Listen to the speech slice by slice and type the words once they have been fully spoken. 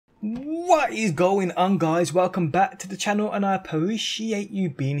What is going on, guys? Welcome back to the channel and I appreciate you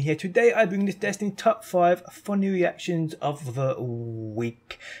being here. Today I bring this Destiny top 5 funny reactions of the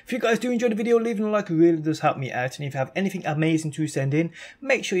week. If you guys do enjoy the video, leaving a like really does help me out, and if you have anything amazing to send in,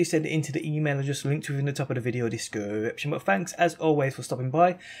 make sure you send it into the email address linked within the top of the video description. But thanks as always for stopping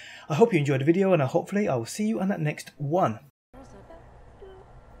by. I hope you enjoyed the video and hopefully I will see you on that next one. You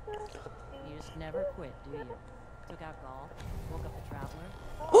just never quit, do you? Took alcohol, woke up a traveler.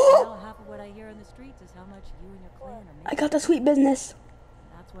 Now half of what I hear in the streets is how much you and your clan are making. I got the sweet business.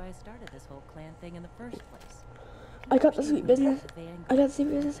 That's why I started this whole clan thing in the first place. I got the sweet business. I got the sweet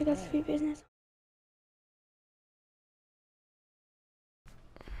business. I got the sweet business.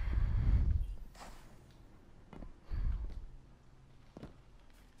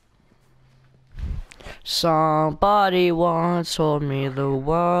 Somebody once told me the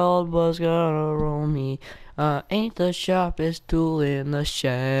world was gonna roll me. Ain't the sharpest tool in the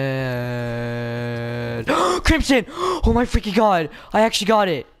shed. Crimson! Oh my freaking god! I actually got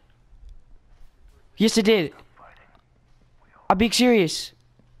it! Yes, I did. I'm being serious.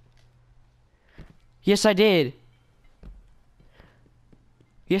 Yes, I did.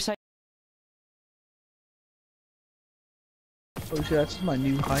 Yes, I. Oh shit, that's my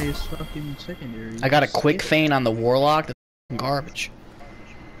new highest fucking secondary. I got a quick feint on the warlock. That's garbage.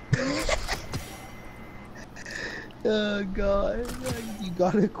 Oh god, you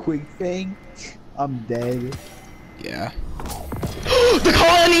got a quick thing? I'm dead. Yeah. The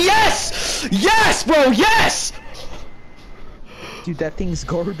colony, yes! Yes, bro, yes! Dude, that thing's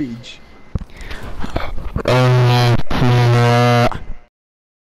garbage.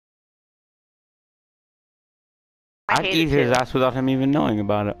 I'd eat his ass without him even knowing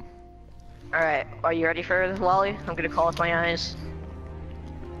about it. Alright, are you ready for this, Wally? I'm gonna call with my eyes.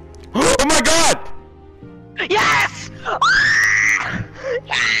 Oh my god! Yes!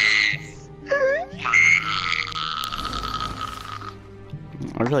 Yes!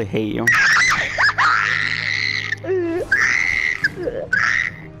 I really hate you.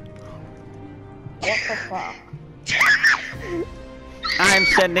 What the fuck? I'm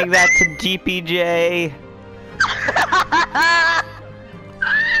sending that to GPJ.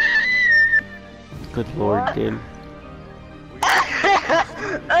 Good lord, dude.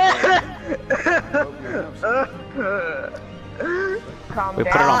 Wait,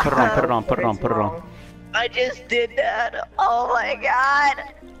 put it on. I just did that. Oh my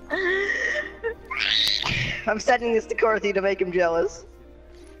god. I'm sending this to Corthy to make him jealous.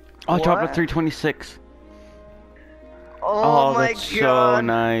 Oh, I dropped a What? 326. Oh my that's god. so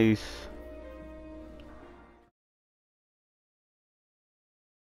nice.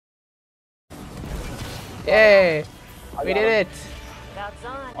 Yay! We did it!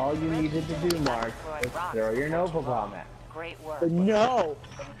 All you needed to do, Mark, was throw your Nova Bomb at. Great work. No!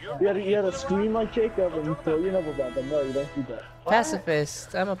 You had to scream like Jacob and throw your Nova Bomb, but no, you don't do that.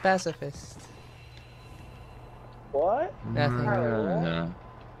 Pacifist. I'm a pacifist. What? Nothing. No.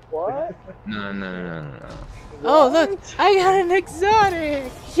 What? No. Oh, look! I got an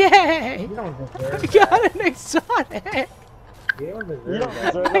exotic! Yay! I got an exotic! You don't deserve it. I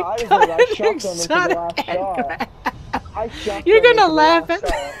deserve it. I shot them into the last shot. I shot You're them gonna into the laugh last at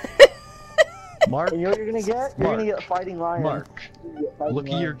shot. Mark, And you know what you're gonna get? You're gonna get Fighting Lion. Mark, look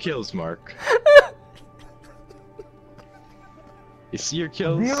at your kills, Mark. You see your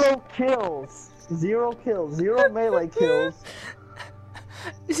kills? 0 kills. 0 kills. 0 melee kills.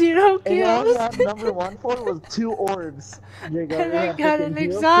 0 And all you kills! had number 1 for was 2 orbs. Jacob, And you I had got freaking an 0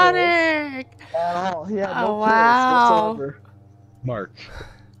 exotic! kills at all. He had no Oh, kills wow. whatsoever. Mark,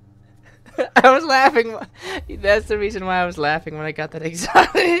 I was laughing. That's the reason why I was laughing when I got that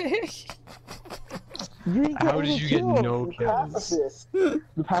exotic. You didn't get How did any you get kills. no The kills? Pacifist.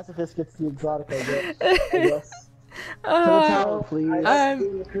 The pacifist gets the exotic, I guess. Oh, Tower, please.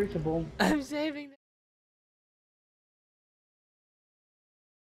 I'm saving.